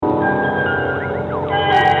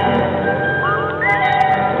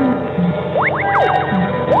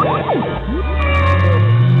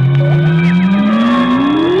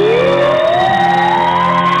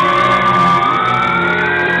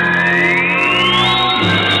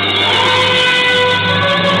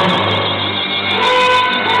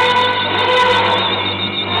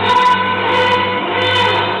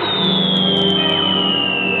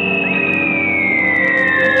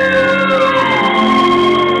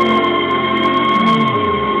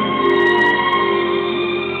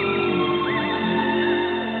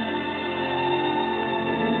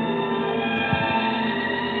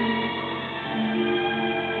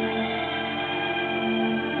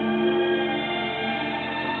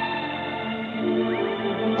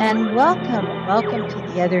and welcome. Welcome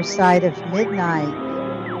to the other side of midnight.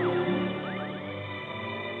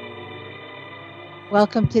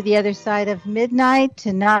 Welcome to the other side of midnight.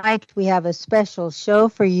 Tonight we have a special show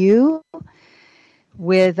for you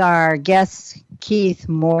with our guest Keith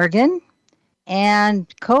Morgan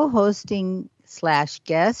and co-hosting /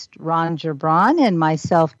 guest Ron Gebron and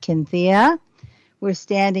myself, Cynthia. We're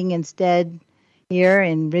standing instead here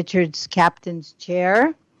in Richard's captain's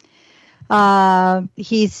chair.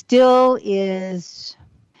 He still is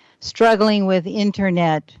struggling with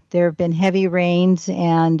internet. There have been heavy rains,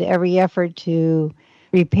 and every effort to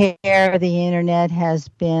repair the internet has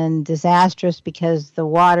been disastrous because the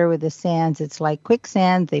water with the sands, it's like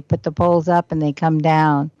quicksand. They put the poles up and they come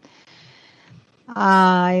down.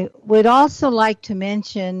 I would also like to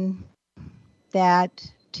mention that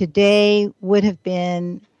today would have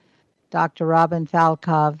been Dr. Robin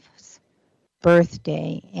Falkov's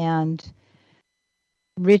birthday, and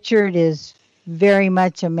Richard is very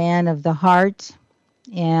much a man of the heart,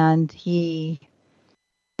 and he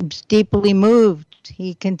is deeply moved.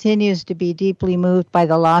 He continues to be deeply moved by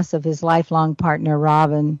the loss of his lifelong partner,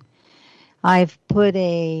 Robin. I've put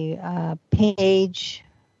a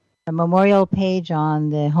memorial page on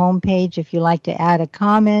the homepage if you like to add a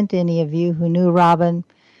comment, any of you who knew Robin.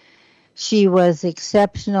 She was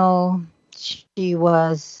exceptional. She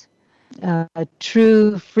was a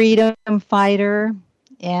true freedom fighter,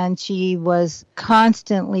 and she was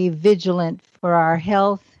constantly vigilant for our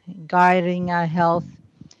health, guiding our health,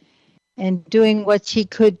 and doing what she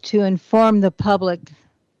could to inform the public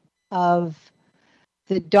of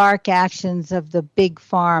the dark actions of the big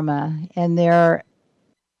pharma and their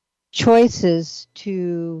choices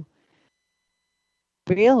to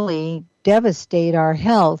really devastate our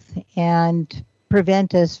health and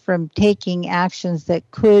prevent us from taking actions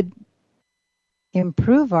that could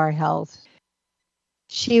improve our health.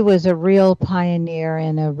 She was a real pioneer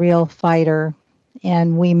and a real fighter,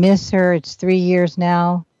 and we miss her. It's 3 years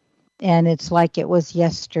now, and it's like it was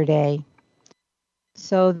yesterday.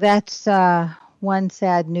 So that's one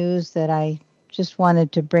sad news that I just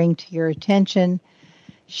wanted to bring to your attention.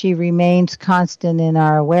 She remains constant in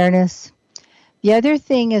our awareness. The other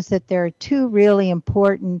thing is that there are two really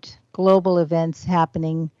important global events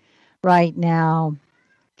happening right now.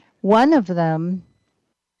 One of them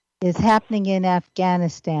is happening in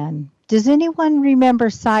Afghanistan. Does anyone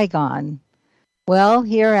remember Saigon? Well,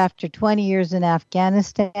 here after 20 years in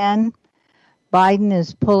Afghanistan, Biden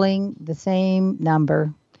is pulling the same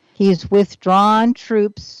number. He's withdrawn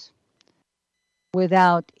troops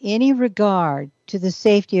without any regard to the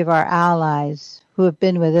safety of our allies who have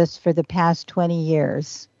been with us for the past 20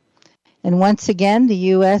 years. And once again, the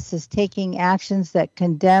U.S. is taking actions that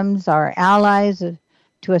condemns our allies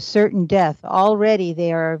to a certain death. Already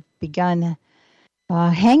there have begun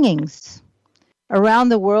hangings. Around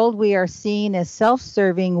the world, we are seen as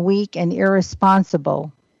self-serving, weak, and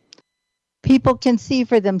irresponsible. People can see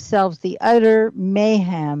for themselves the utter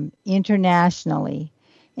mayhem internationally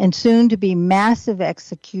and soon to be massive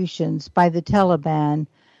executions by the Taliban,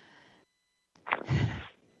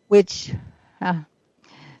 which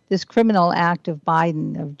this criminal act of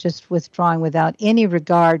Biden of just withdrawing without any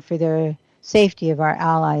regard for the safety of our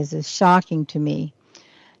allies is shocking to me.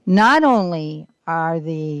 Not only are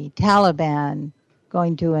the Taliban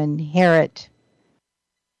going to inherit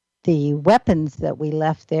the weapons that we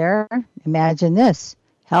left there, imagine this,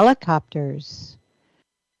 helicopters,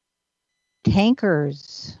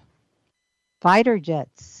 tankers, fighter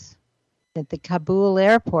jets at the Kabul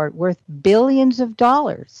airport worth billions of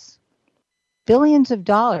dollars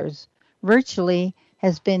virtually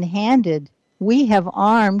has been handed. We have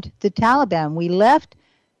armed the Taliban. We left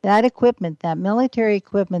that equipment, that military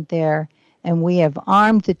equipment there, and we have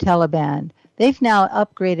armed the Taliban. They've now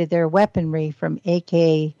upgraded their weaponry from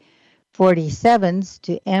AK-47s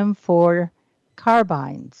to M4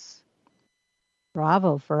 carbines.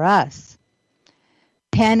 Bravo for us.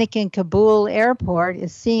 Panic in Kabul airport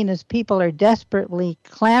is seen as people are desperately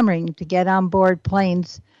clamoring to get on board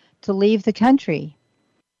planes to leave the country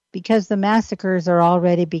because the massacres are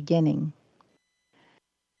already beginning.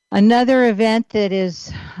 Another event that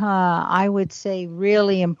is, I would say,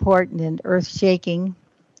 really important and earth-shaking,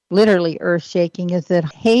 literally earth-shaking, is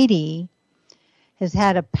that Haiti has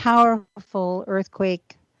had a powerful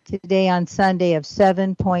earthquake today on Sunday of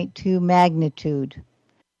 7.2 magnitude.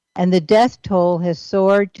 And the death toll has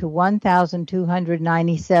soared to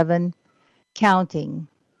 1,297, counting.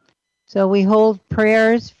 So we hold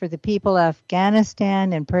prayers for the people of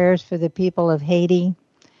Afghanistan and prayers for the people of Haiti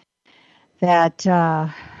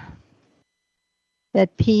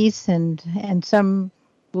that peace and some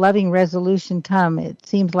loving resolution come? It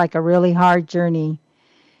seems like a really hard journey.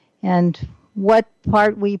 And what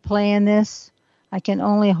part we play in this, I can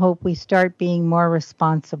only hope we start being more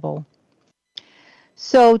responsible.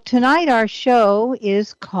 So tonight our show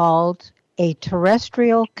is called A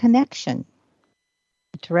Terrestrial Connection.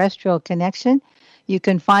 A Terrestrial Connection. You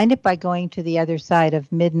can find it by going to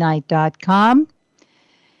theothersideofmidnight.com.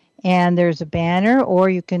 And there's a banner, or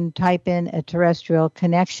you can type in A Terrestrial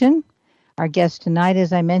Connection. Our guests tonight,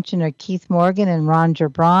 as I mentioned, are Keith Morgan and Ron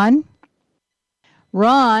Gerbron.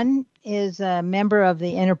 Ron is a member of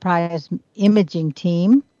the Enterprise Imaging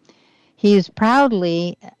Team. He is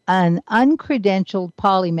proudly an uncredentialed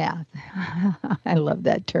polymath. I love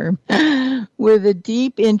that term. With a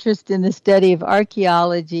deep interest in the study of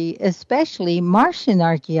archaeology, especially Martian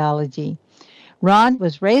archaeology. Ron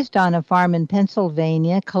was raised on a farm in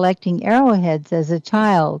Pennsylvania collecting arrowheads as a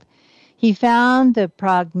child. He found the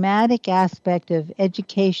pragmatic aspect of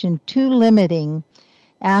education too limiting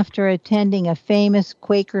after attending a famous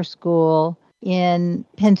Quaker school in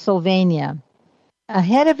Pennsylvania.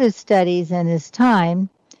 Ahead of his studies and his time,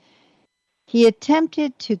 he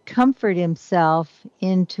attempted to comfort himself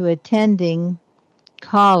into attending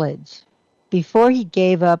college before he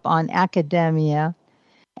gave up on academia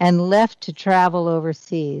and left to travel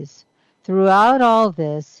overseas. Throughout all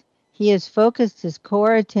this, he has focused his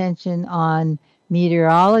core attention on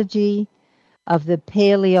meteorology of the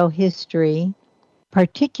paleohistory,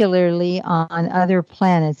 particularly on other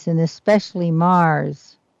planets and especially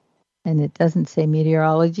Mars. And it doesn't say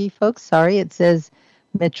meteorology, folks. Sorry, it says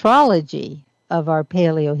metrology of our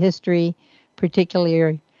paleohistory,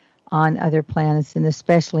 particularly on other planets and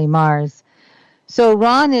especially Mars. So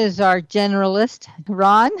Ron is our generalist.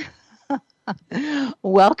 Ron,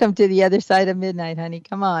 welcome to the other side of midnight, honey.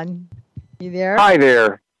 Come on. You there? Hi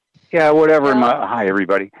there. Yeah, whatever hi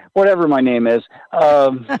everybody. Whatever my name is.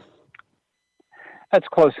 That's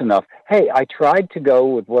close enough. Hey, I tried to go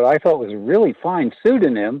with what I thought was a really fine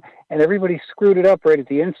pseudonym, and everybody screwed it up right at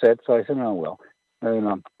the inset. So I said, "Oh well, I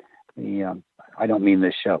don't mean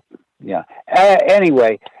this show." Yeah.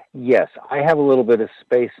 Anyway, yes, I have a little bit of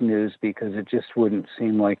space news because it just wouldn't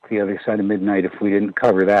seem like the other side of midnight if we didn't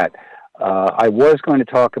cover that. I was going to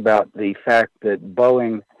talk about the fact that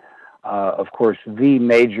Boeing, of course, the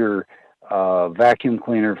major vacuum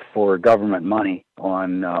cleaner for government money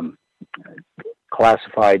on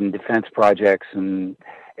classified and defense projects and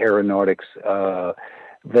aeronautics,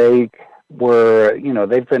 they were,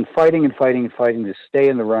 they've been fighting to stay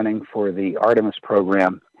in the running for the Artemis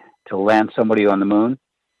program to land somebody on the moon.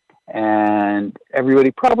 And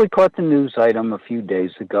everybody probably caught the news item a few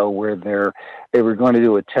days ago where they were going to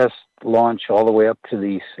do a test launch all the way up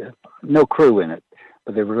to no crew in it,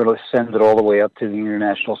 but they were going to send it all the way up to the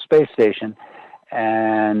International Space Station.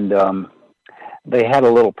 And they had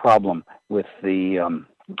a little problem with the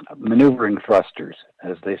maneuvering thrusters,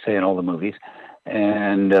 as they say in all the movies,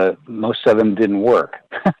 and most of them didn't work.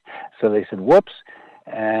 So they said, whoops.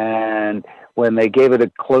 And when they gave it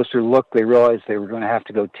a closer look, they realized they were going to have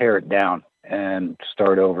to go tear it down and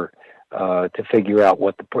start over to figure out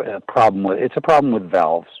what the problem was. It's a problem with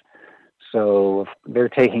valves. So they're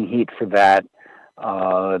taking heat for that.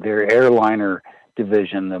 Their airliner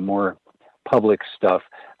division, the more public stuff,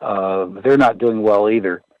 they're not doing well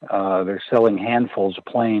either. They're selling handfuls of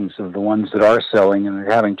planes of the ones that are selling, and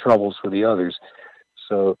they're having troubles with the others.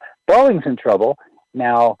 So Boeing's in trouble.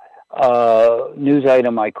 Now, news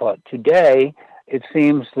item I caught today, it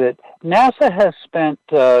seems that NASA has spent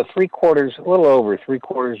a little over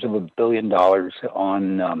 $750 million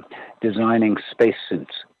on designing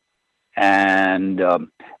spacesuits. And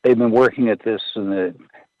they've been working at this in the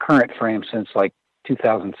current frame since like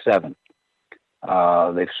 2007.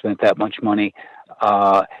 They've spent that much money.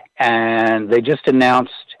 And they just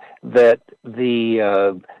announced that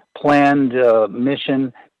the planned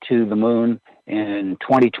mission to the moon in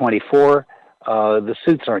 2024, the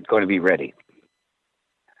suits aren't going to be ready.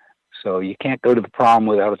 So you can't go to the prom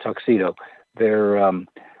without a tuxedo. They're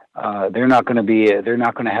not going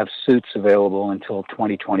to have suits available until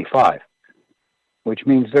 2025, which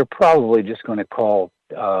means they're probably just going to call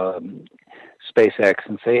SpaceX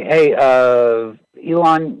and say, "Hey,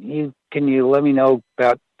 Elon, can you let me know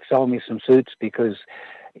about selling me some suits?" Because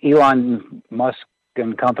Elon Musk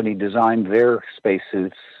and company designed their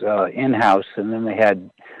spacesuits in-house, and then they had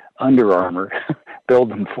Under Armour build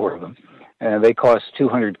them for them. And they cost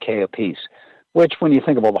 $200K a piece, which when you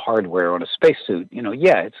think of all the hardware on a spacesuit,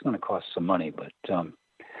 it's going to cost some money, but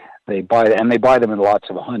they buy them in lots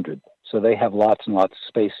of 100. So they have lots and lots of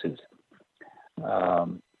spacesuits.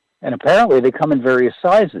 And apparently they come in various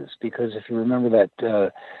sizes, because if you remember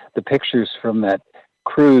that the pictures from that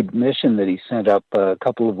crewed mission that he sent up a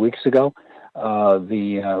couple of weeks ago.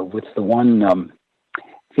 With the one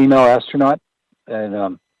female astronaut,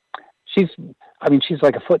 and she's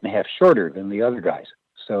like a foot and a half shorter than the other guys.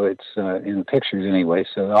 So it's in the pictures anyway.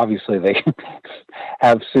 So obviously they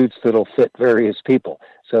have suits that'll fit various people.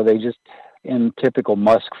 So they just, in typical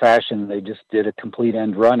Musk fashion, they just did a complete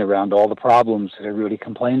end run around all the problems that everybody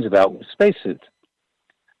complains about with spacesuits.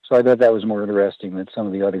 So I thought that was more interesting than some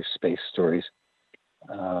of the other space stories.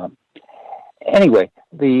 Anyway,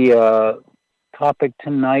 the topic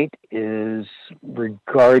tonight is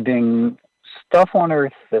regarding stuff on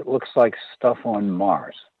Earth that looks like stuff on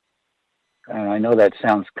Mars. And I know that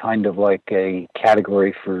sounds kind of like a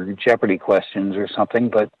category for Jeopardy questions or something,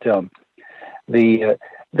 but the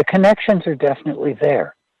connections are definitely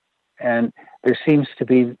there. And there seems to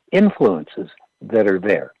be influences that are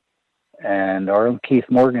there. And our own Keith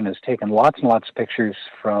Morgan has taken lots and lots of pictures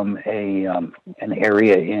from an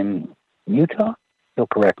area in Utah. He'll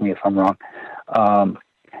correct me if I'm wrong. And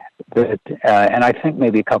I think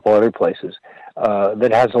maybe a couple other places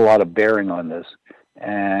that has a lot of bearing on this.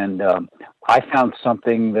 And I found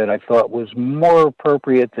something that I thought was more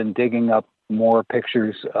appropriate than digging up more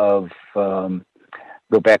pictures of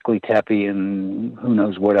Göbekli Tepe and who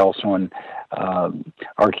knows what else on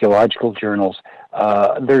archaeological journals.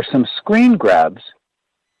 There's some screen grabs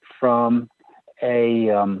from a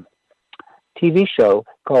TV show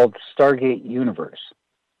called Stargate Universe,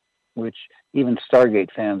 which even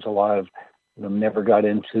Stargate fans, a lot of them never got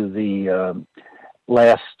into the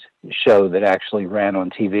last show that actually ran on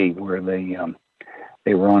TV, where they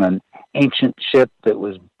were on an ancient ship that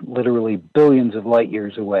was literally billions of light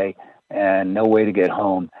years away and no way to get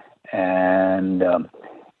home. And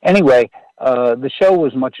anyway, the show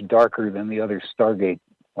was much darker than the other Stargate,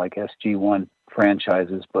 like SG-1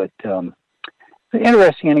 franchises, but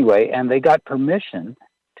interesting anyway. And they got permission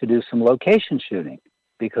to do some location shooting,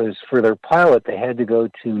 because for their pilot, they had to go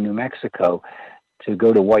to New Mexico to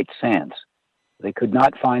go to White Sands. They could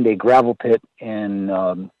not find a gravel pit in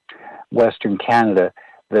Western Canada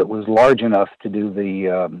that was large enough to do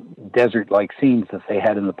the desert-like scenes that they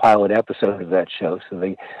had in the pilot episode of that show. So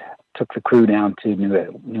they took the crew down to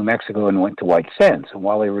New Mexico and went to White Sands. And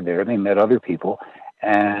while they were there, they met other people,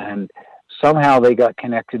 and somehow they got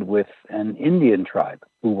connected with an Indian tribe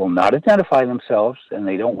who will not identify themselves, and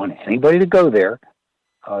they don't want anybody to go there.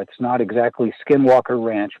 It's not exactly Skinwalker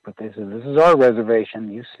Ranch, but they said, this is our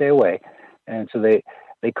reservation, you stay away. And so they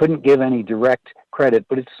couldn't give any direct credit,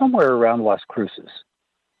 but it's somewhere around Las Cruces.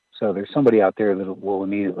 So there's somebody out there that will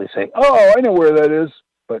immediately say, oh, I know where that is,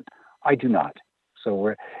 but I do not.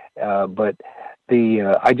 So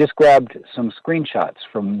I just grabbed some screenshots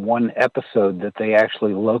from one episode that they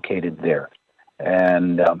actually located there.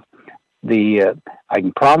 And I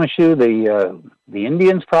can promise you the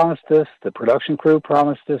Indians promised this, the production crew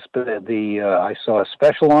promised this, but I saw a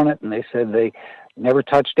special on it, and they said they never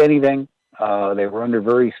touched anything. They were under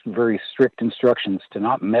very, very strict instructions to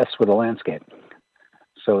not mess with the landscape.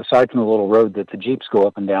 So aside from the little road that the Jeeps go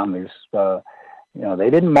up and down, there's, they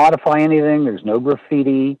didn't modify anything. There's no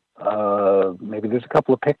graffiti. Maybe there's a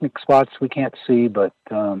couple of picnic spots we can't see, but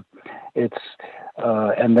it's,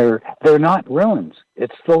 and they're not ruins.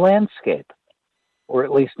 It's the landscape, or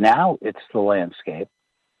at least now it's the landscape.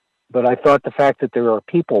 But I thought the fact that there are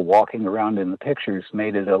people walking around in the pictures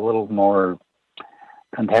made it a little more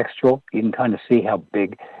contextual. You can kind of see how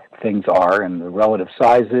big things are and the relative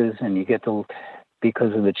sizes, and you get to,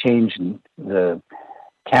 because of the change in the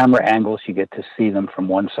camera angles, you get to see them from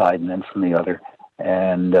one side and then from the other.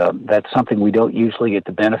 And that's something we don't usually get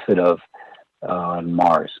the benefit of on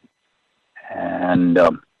Mars. And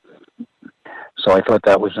so I thought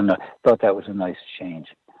that was a nice change.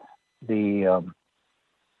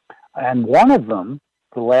 And one of them,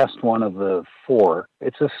 the last one of the four,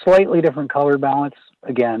 it's a slightly different color balance.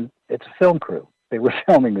 Again, it's a film crew. They were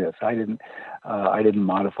filming this. I didn't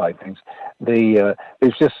modify things. There's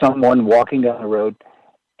just someone walking down the road.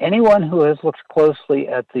 Anyone who has looked closely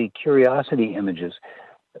at the Curiosity images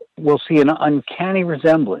will see an uncanny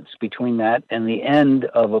resemblance between that and the end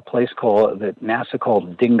of a place that NASA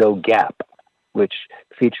called Dingo Gap, which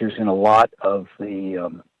features in a lot of the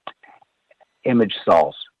image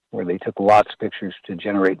sols, where they took lots of pictures to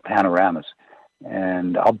generate panoramas.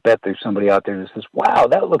 And I'll bet there's somebody out there that says, wow,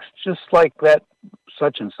 that looks just like that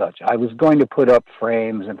such and such. I was going to put up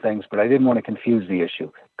frames and things, but I didn't want to confuse the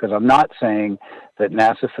issue, because I'm not saying that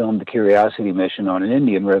NASA filmed the Curiosity mission on an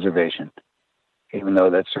Indian reservation, even though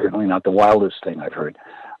that's certainly not the wildest thing I've heard.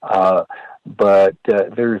 But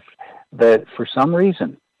there's that, for some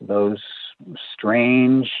reason, those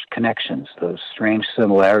strange connections, those strange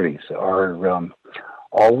similarities are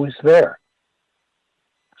always there.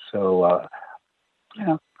 So,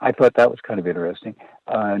 I thought that was kind of interesting.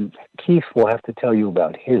 Keith will have to tell you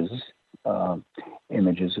about his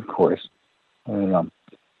images, of course. I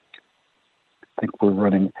think we're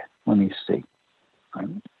running. Let me see.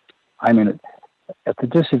 I'm at the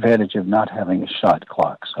disadvantage of not having a shot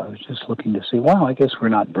clock, so I was just looking to see. Wow, I guess we're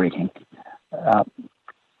not breaking.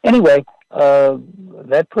 Anyway,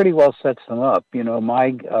 that pretty well sets them up.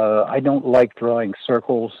 I don't like drawing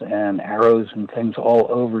circles and arrows and things all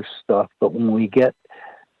over stuff, but when we get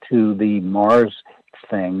to the Mars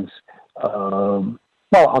things, well,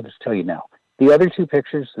 I'll just tell you now. The other two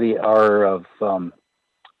pictures, are of.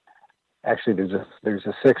 Actually, there's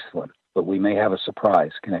a sixth one, but we may have a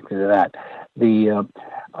surprise connected to that.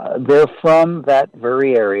 They're from that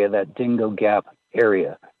very area, that Dingo Gap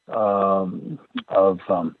area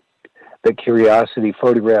that Curiosity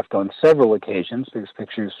photographed on several occasions. There's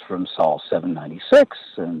pictures from Sol 796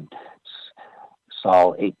 and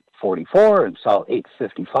Sol 844 and Sol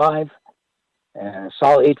 855. And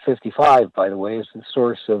Sol 855, by the way, is the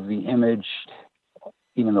source of the image,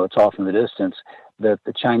 even though it's off in the distance, that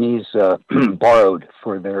the Chinese borrowed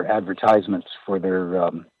for their advertisements for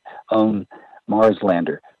their own Mars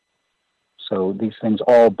lander. So these things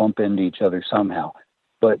all bump into each other somehow.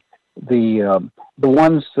 But the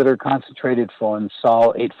ones that are concentrated on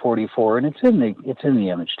Sol 844, and it's in the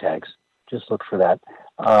image tags. Just look for that.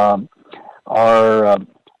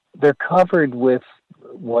 They're covered with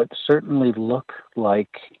what certainly look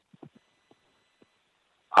like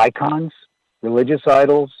icons, religious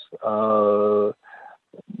idols,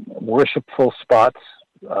 worshipful spots,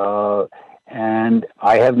 and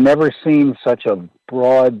I have never seen such a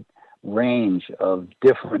broad range of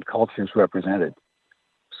different cultures represented.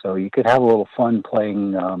 So you could have a little fun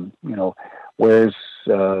playing, where's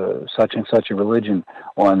such and such a religion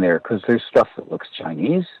on there, because there's stuff that looks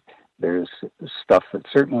Chinese, there's stuff that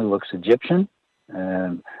certainly looks Egyptian,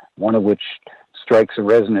 and one of which strikes a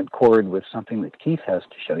resonant chord with something that Keith has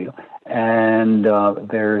to show you. And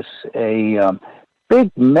there's a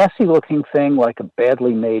big, messy-looking thing like a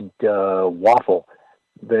badly made waffle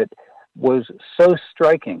that was so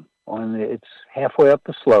striking. It's halfway up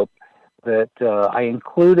the slope that I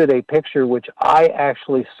included a picture which I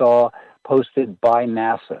actually saw posted by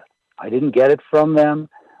NASA. I didn't get it from them,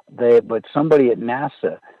 but somebody at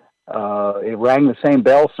NASA, it rang the same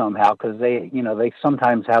bell somehow, because they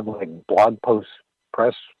sometimes have like blog posts,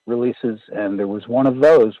 press releases, and there was one of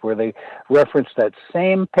those where they referenced that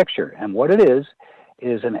same picture. And what it is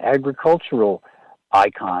an agricultural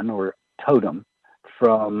icon or totem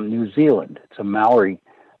from New Zealand. It's a Maori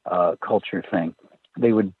culture thing.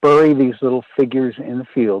 They would bury these little figures in the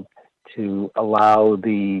field to allow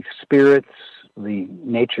the spirits, the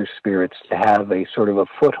nature spirits, to have a sort of a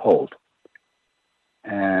foothold.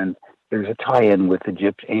 And there's a tie-in with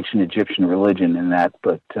ancient Egyptian religion in that,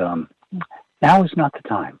 but now is not the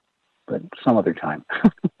time, but some other time.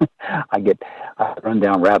 I run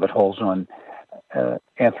down rabbit holes on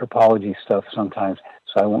anthropology stuff sometimes,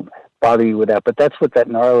 so I won't bother you with that. But that's what that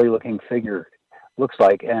gnarly-looking figure looks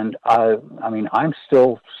like, and I'm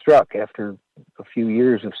still struck after a few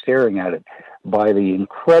years of staring at it by the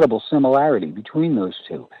incredible similarity between those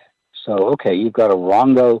two. So, okay, you've got a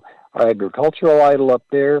Rongo agricultural idol up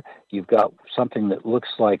there. You've got something that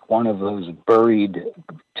looks like one of those buried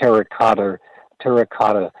terracotta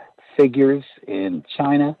figures in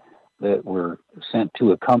China that were sent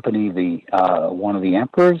to accompany the one of the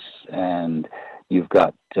emperors, and you've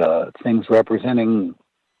got things representing,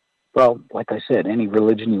 well, like I said, any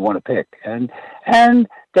religion you want to pick, and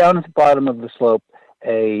down at the bottom of the slope,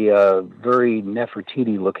 a very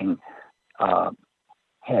Nefertiti-looking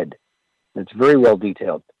head that's very well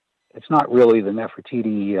detailed. It's not really the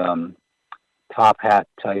Nefertiti top hat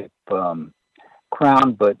type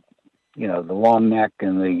crown, but the long neck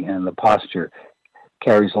and the posture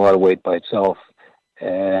carries a lot of weight by itself,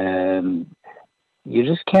 and you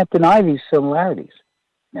just can't deny these similarities.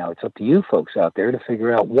 Now, it's up to you folks out there to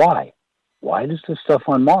figure out why. Why does the stuff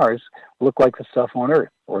on Mars look like the stuff on Earth,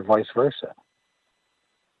 or vice versa?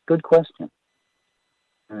 Good question.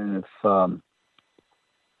 And I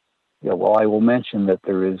will mention that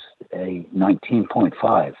there is a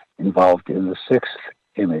 19.5 involved in the sixth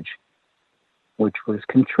image, which was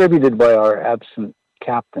contributed by our absent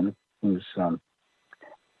captain, who's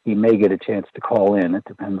he may get a chance to call in. It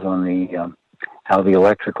depends on the how the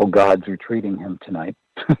electrical gods are treating him tonight.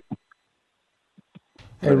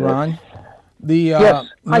 Hey, Ron, yes.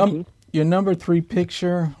 Your number 3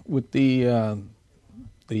 picture with the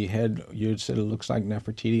head, you said it looks like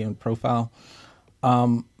Nefertiti in profile.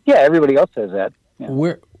 Yeah, everybody else says that.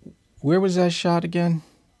 Yeah. Where was that shot again?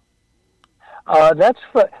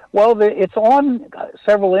 It's on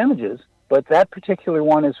several images, but that particular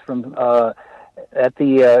one is from at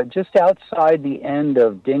the just outside the end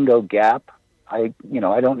of Dingo Gap. I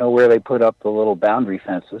don't know where they put up the little boundary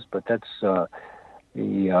fences, but that's at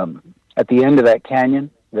the end of that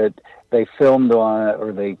canyon that they filmed on,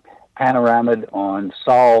 or they panoramaed on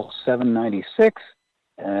Sol 796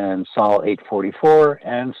 and Sol 844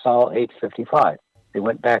 and Sol 855. They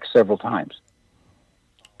went back several times.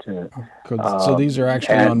 So these are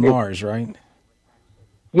actually on Mars, right?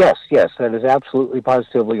 Yes, that is absolutely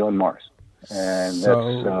positively on Mars. And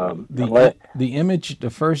so the image, the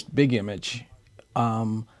first big image,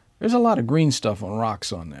 there's a lot of green stuff on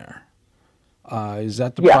rocks on there. Is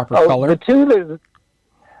that the proper color? The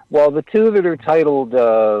two that are titled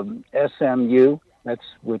SMU,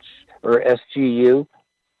 or SGU,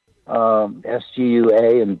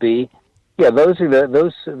 SGU-A and B. Yeah, those are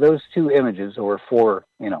those two images, or four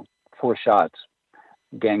shots,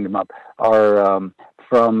 ganged them up, are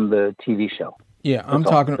from the TV show. Yeah, I'm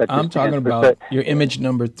talking about your image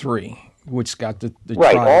number 3, which got the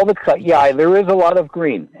right. There is a lot of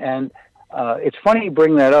green, and it's funny you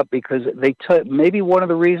bring that up because maybe one of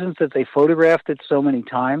the reasons that they photographed it so many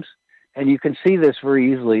times, and you can see this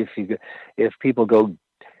very easily if people go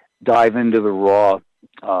dive into the raw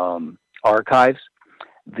archives.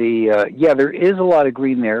 There is a lot of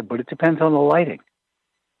green there, but it depends on the lighting.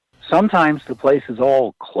 Sometimes the place is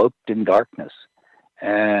all cloaked in darkness,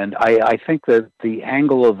 and I think that the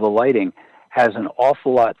angle of the lighting has an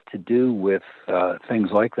awful lot to do with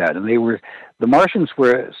things like that. And the Martians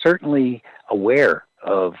were certainly aware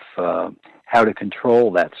of how to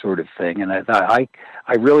control that sort of thing. And I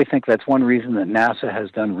really think that's one reason that NASA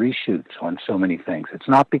has done reshoots on so many things. It's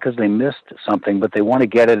not because they missed something, but they want to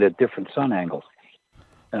get it at different sun angles.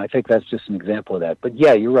 And I think that's just an example of that. But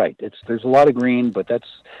yeah, you're right. There's a lot of green, but that's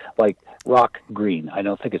like rock green. I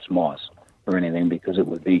don't think it's moss or anything because it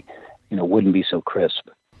would be, wouldn't be so crisp.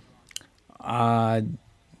 Doesn't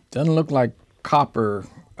look like copper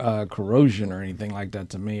corrosion or anything like that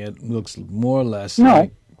to me. It looks more or less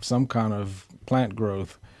like some kind of plant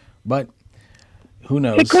growth, but who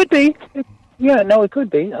knows? It could be. It could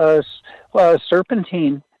be.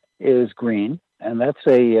 Serpentine is green, and that's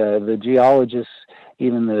the geologists,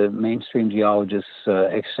 even the mainstream geologists,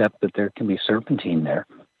 accept that there can be serpentine there.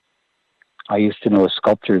 I used to know a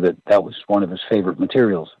sculptor that was one of his favorite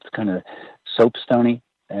materials. It's kind of soapstony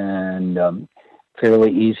and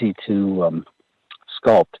fairly easy to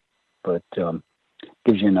sculpt, but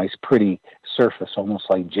gives you a nice, pretty surface, almost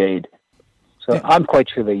like jade. So yeah. I'm quite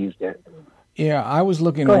sure they used it. Yeah, I was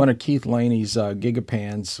looking at one of Keith Laney's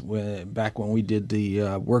Gigapans back when we did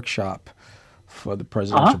the workshop for the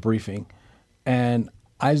presidential briefing, and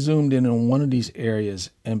I zoomed in on one of these areas,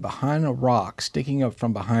 and behind a rock, sticking up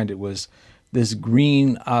from behind it, was this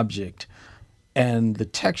green object, and the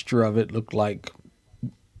texture of it looked like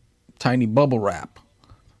tiny bubble wrap,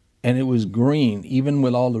 and it was green. Even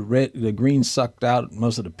with all the green sucked out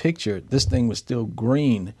most of the picture, this thing was still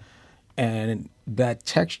green, and that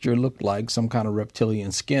texture looked like some kind of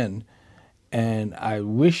reptilian skin. And I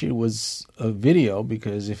wish it was a video,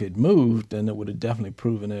 because if it moved, then it would have definitely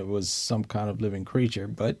proven it was some kind of living creature.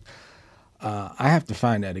 But I have to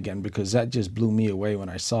find that again, because that just blew me away when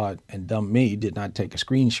I saw it, and dumb me did not take a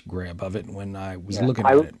screen grab of it when I was looking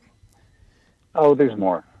at it. Oh, there's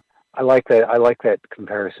more. I like that. I like that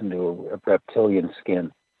comparison to a reptilian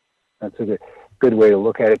skin. That's a good way to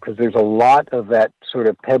look at it, because there's a lot of that sort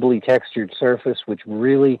of pebbly textured surface, which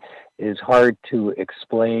really is hard to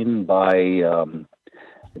explain by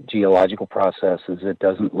geological processes. It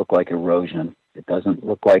doesn't look like erosion. It doesn't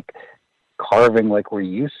look like carving like we're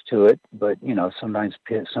used to it, but sometimes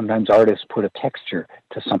artists put a texture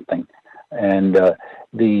to something, and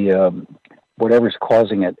whatever's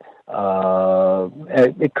causing it,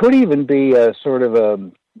 it could even be a sort of a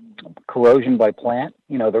corrosion by plant.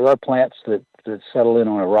 There are plants that settle in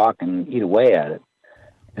on a rock and eat away at it.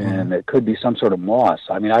 And it could be some sort of moss.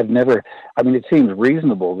 It seems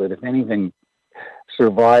reasonable that if anything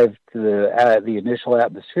survived the initial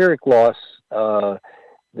atmospheric loss,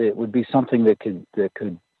 it would be something that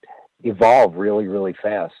could evolve really, really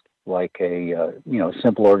fast, like a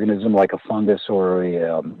simple organism like a fungus or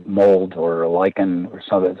a mold or a lichen or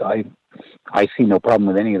something. I see no problem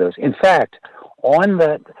with any of those. In fact, on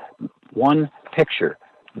that one picture,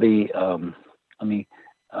 the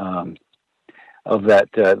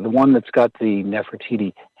one that's got the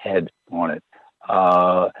Nefertiti head on it,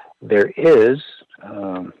 there is.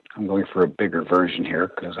 I'm going for a bigger version here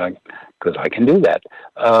because I can do that.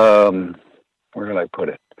 Where did I put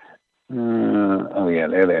it?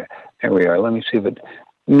 There. Here we are. Let me see if it.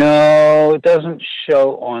 No, it doesn't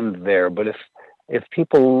show on there. But if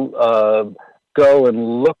people go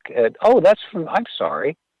and look at, that's from. I'm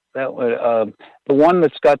sorry, that was the one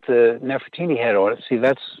that's got the Nefertiti head on it. See,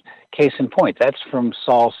 that's case in point. That's from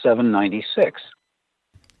Sol 796.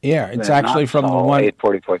 Yeah, it's actually from Sol the one.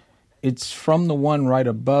 844. It's from the one right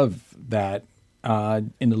above that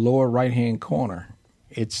in the lower right-hand corner.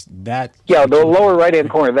 It's that. Yeah, the lower right-hand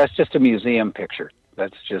corner. That's just a museum picture.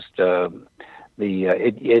 That's just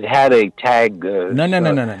it had a tag. No,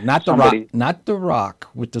 not somebody... the rock, not the rock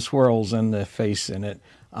with the swirls and the face in it.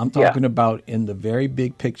 I'm talking about in the very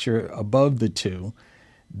big picture above the two,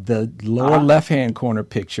 the lower left-hand corner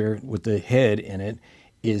picture with the head in it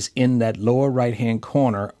is in that lower right-hand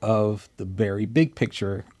corner of the very big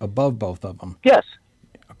picture above both of them. Yes.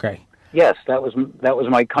 Okay. Yes, that was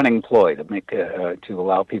my cunning ploy to make to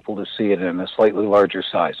allow people to see it in a slightly larger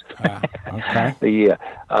size. Okay.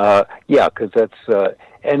 Because that's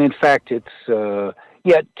and in fact it's 2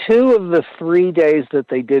 of the 3 days that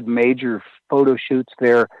they did major photo shoots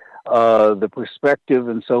there. The perspective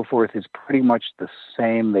and so forth is pretty much the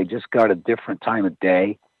same. They just got a different time of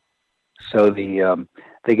day, so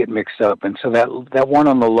they get mixed up. And so that one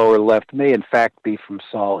on the lower left may in fact be from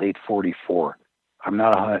Sol 844. I'm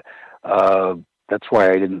not that's why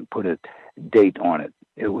I didn't put a date on it.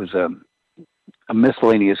 It was a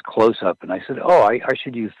miscellaneous close-up, and I said, I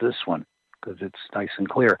should use this one because it's nice and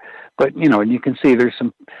clear. But, and you can see there's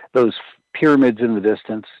those pyramids in the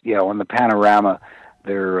distance. Yeah, on the panorama,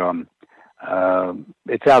 they're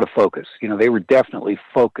it's out of focus. They were definitely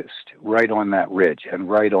focused right on that ridge and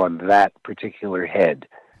right on that particular head.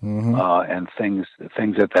 Mm-hmm. And things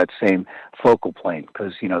at that same focal plane,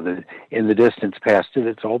 because in the distance past it,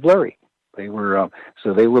 it's all blurry. They were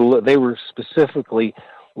they were specifically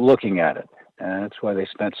looking at it, and that's why they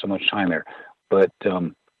spent so much time there. But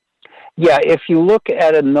if you look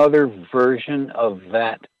at another version of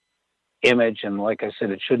that image, and like I said,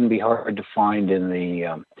 it shouldn't be hard to find in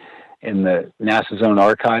the NASA's own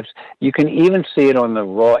archives. You can even see it on the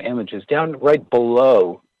raw images down right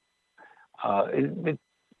below.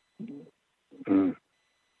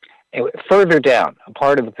 Further down, a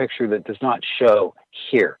part of the picture that does not show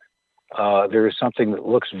here, there is something that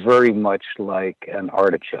looks very much like an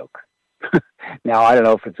artichoke. Now, I don't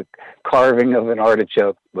know if it's a carving of an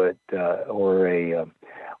artichoke, but or a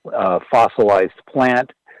fossilized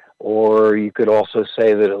plant, or you could also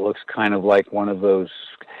say that it looks kind of like one of those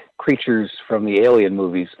creatures from the Alien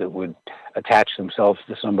movies that would attach themselves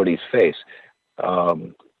to somebody's face.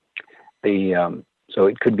 So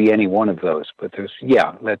it could be any one of those, but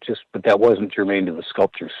but that wasn't germane to the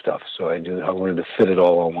sculpture stuff. So I wanted to fit it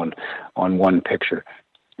all on one picture.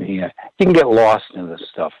 Yeah, you can get lost in this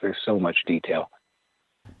stuff. There's so much detail.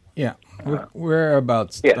 Yeah, we're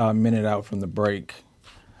about a minute out from the break.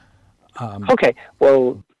 Okay,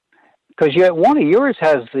 well, because one of yours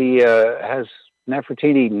has has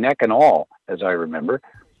Nefertiti neck and all, as I remember.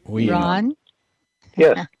 Ron?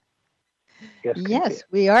 Yes. Yes,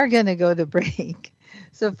 we are going to go to break.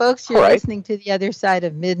 So, folks, you're listening to The Other Side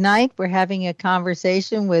of Midnight. We're having a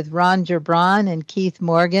conversation with Ron Gerbron and Keith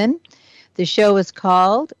Morgan. The show is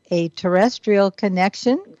called A Terrestrial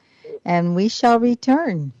Connection, and we shall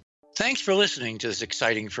return. Thanks for listening to this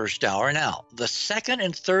exciting first hour. Now, the second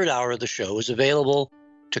and third hour of the show is available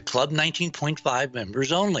to Club 19.5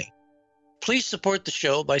 members only. Please support the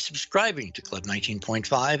show by subscribing to Club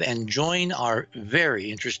 19.5 and join our very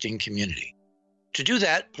interesting community. To do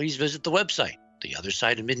that, please visit the website,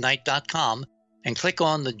 theothersideofmidnight.com, and click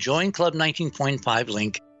on the Join Club 19.5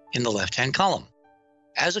 link in the left-hand column.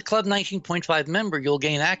 As a Club 19.5 member, you'll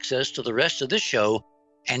gain access to the rest of this show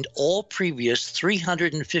and all previous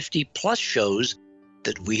 350-plus shows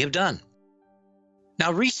that we have done.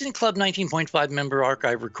 Now, recent Club 19.5 member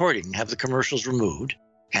archive recordings have the commercials removed,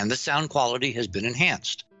 and the sound quality has been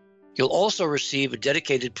enhanced. You'll also receive a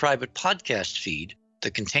dedicated private podcast feed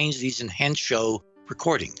that contains these enhanced show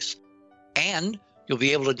recordings. And you'll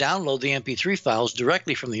be able to download the MP3 files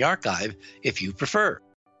directly from the archive if you prefer.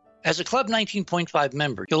 As a Club 19.5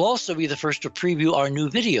 member, you'll also be the first to preview our new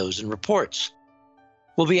videos and reports.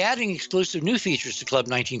 We'll be adding exclusive new features to Club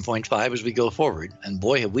 19.5 as we go forward, and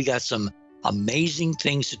boy, have we got some amazing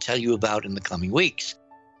things to tell you about in the coming weeks.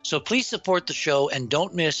 So please support the show and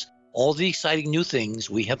don't miss all the exciting new things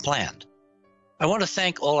we have planned. I want to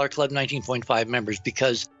thank all our Club 19.5 members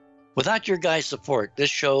because without your guys' support, this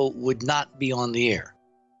show would not be on the air.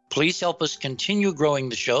 Please help us continue growing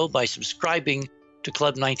the show by subscribing to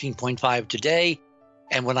Club 19.5 today.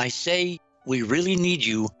 And when I say we really need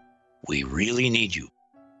you, we really need you.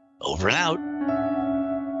 Over and out.